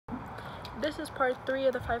This is part 3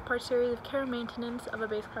 of the 5-part series of care and maintenance of a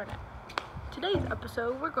bass clarinet. Today's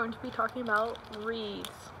episode, we're going to be talking about reeds.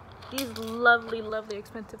 These lovely, lovely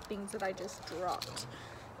expensive things that I just dropped.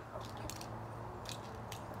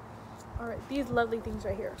 Alright, these lovely things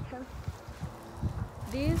right here, okay?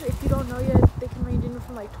 These, if you don't know yet, they can range in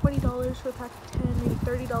from like $20 for a pack of 10,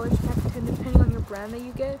 maybe $30 for a pack of 10, depending on your brand that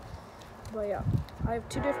you get. But yeah, I have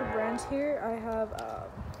two different brands here. I have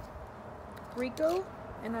Rico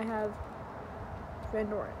and I have Van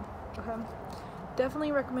Doren. Okay,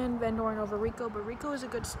 definitely recommend Van Doren over Rico, but Rico is a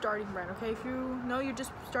good starting brand. Okay, if you know you're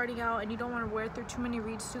just starting out and you don't want to wear through too many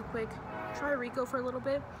reeds too quick, try Rico for a little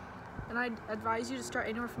bit. And I'd advise you to start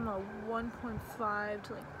anywhere from a 1.5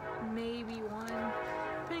 to like maybe 1,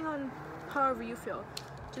 depending on however you feel.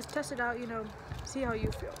 Just test it out, you know, see how you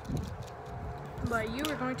feel. But you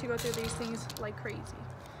are going to go through these things like crazy.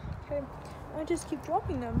 Okay, I just keep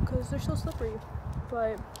dropping them because they're so slippery.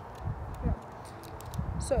 But yeah.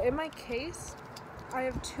 So in my case, I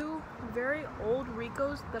have two very old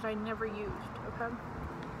Ricos that I never used. Okay,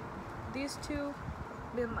 these two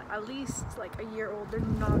been like at least like a year old. They're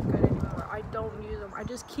not good anymore. I don't use them. I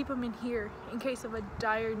just keep them in here in case of a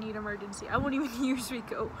dire need emergency. I won't even use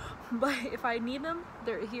Rico, but if I need them,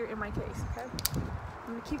 they're here in my case. Okay,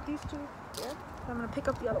 I'm gonna keep these two here. I'm gonna pick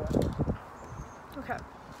up the other one. Okay,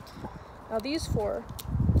 now these four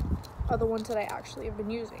are the ones that I actually have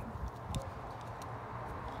been using.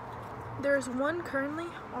 There's one currently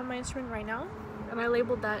on my instrument right now, and I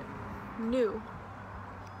labeled that new.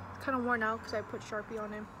 Kind of worn out because I put Sharpie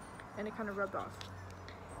on it and it kind of rubbed off.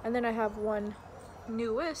 And then I have one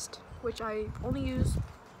newest, which I only used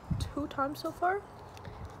 2 times so far.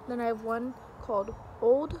 Then I have one called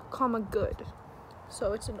old comma good.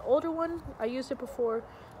 So it's an older one. I used it before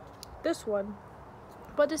this one,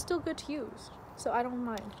 but it's still good to use, so I don't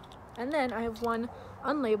mind. And then I have one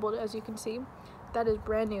unlabeled, as you can see, that is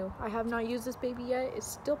brand new. I have not used this baby yet. It's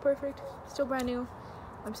still perfect, still brand new.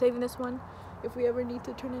 I'm saving this one if we ever need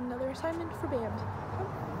to turn in another assignment for band. Okay.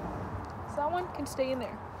 So that one can stay in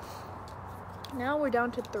there. Now we're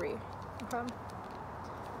down to 3. Okay.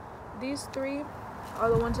 These 3 are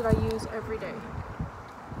the ones that I use every day.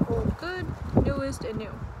 Old good, newest, and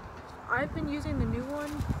new. I've been using the new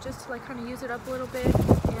one just to like kind of use it up a little bit,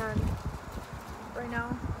 and right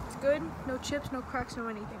now it's good. No chips, no cracks, no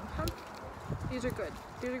anything. Okay. These are good.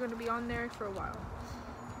 These are going to be on there for a while.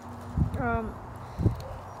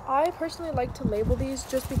 I personally like to label these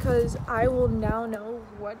just because I will now know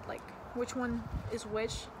which one is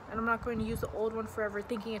which, and I'm not going to use the old one forever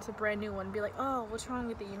thinking it's a brand new one and be like, oh, what's wrong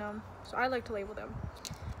with it, you know? So I like to label them.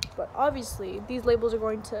 But obviously these labels are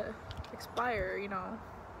going to expire, you know,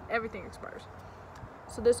 everything expires.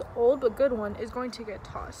 So this old but good one is going to get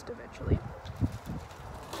tossed eventually.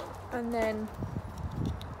 And then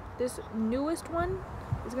this newest one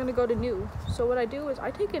is going to go to new. So what I do is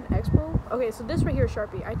I take an Expo. Okay, so this right here is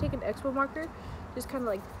Sharpie. I take an Expo marker, just kind of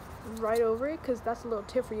like right over it, because that's a little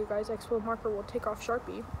tip for you guys. Expo marker will take off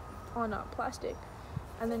Sharpie on plastic,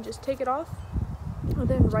 and then just take it off, and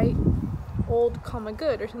then write old comma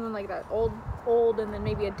good or something like that. Old, and then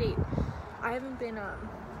maybe a date. I haven't been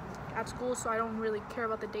at school, so I don't really care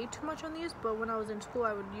about the date too much on these, but when I was in school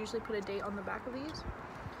I would usually put a date on the back of these.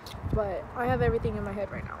 But I have everything in my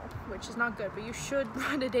head right now, which is not good, but you should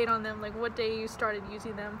put a date on them, like what day you started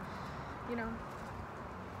using them, you know.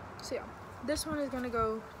 So yeah, this one is going to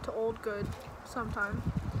go to old good sometime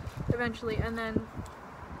eventually, and then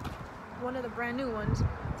one of the brand new ones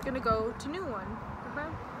is going to go to new one. Okay,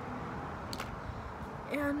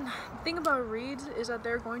 and the thing about reeds is that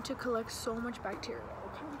they're going to collect so much bacteria.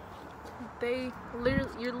 Okay,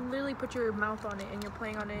 you literally put your mouth on it and you're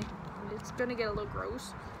playing on it, and it's going to get a little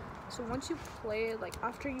gross. So once you play it, like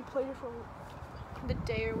after you play it for the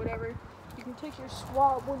day or whatever, you can take your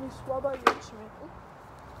swab when you swab out your instrument.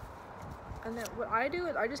 And then what I do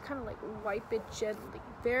is I just kind of like wipe it gently,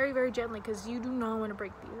 very, very gently, because you do not want to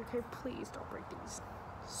break these. Okay, please don't break these.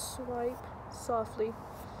 Swipe softly.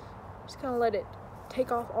 Just kind of let it take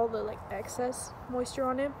off all the like excess moisture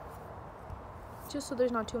on it, just so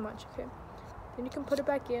there's not too much. Okay. Then you can put it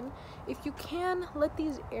back in. If you can, let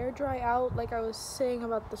these air dry out, like I was saying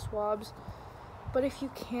about the swabs. But if you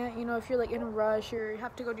can't, you know, if you're like in a rush or you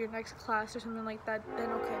have to go to your next class or something like that, then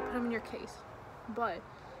okay, put them in your case. But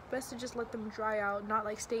best to just let them dry out, not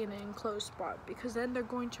like stay in an enclosed spot, because then they're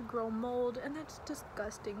going to grow mold, and that's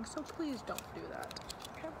disgusting. So please don't do that.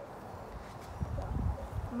 Okay.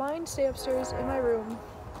 Mine stay upstairs in my room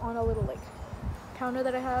on a little like counter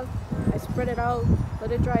that I have. I spread it out,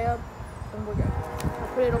 let it dry up, and we're good.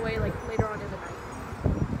 I'll put it away like later on in the night.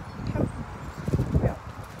 Okay. Yeah.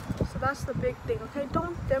 So that's the big thing, okay?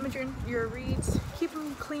 Don't damage your reeds. Keep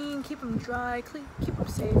them clean, keep them dry, keep them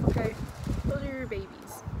safe, okay? Those are your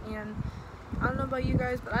babies. And I don't know about you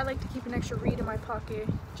guys, but I like to keep an extra reed in my pocket,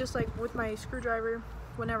 just like with my screwdriver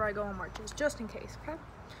whenever I go on marches, just in case, okay?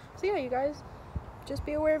 So yeah, you guys, just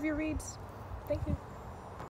be aware of your reeds. Thank you.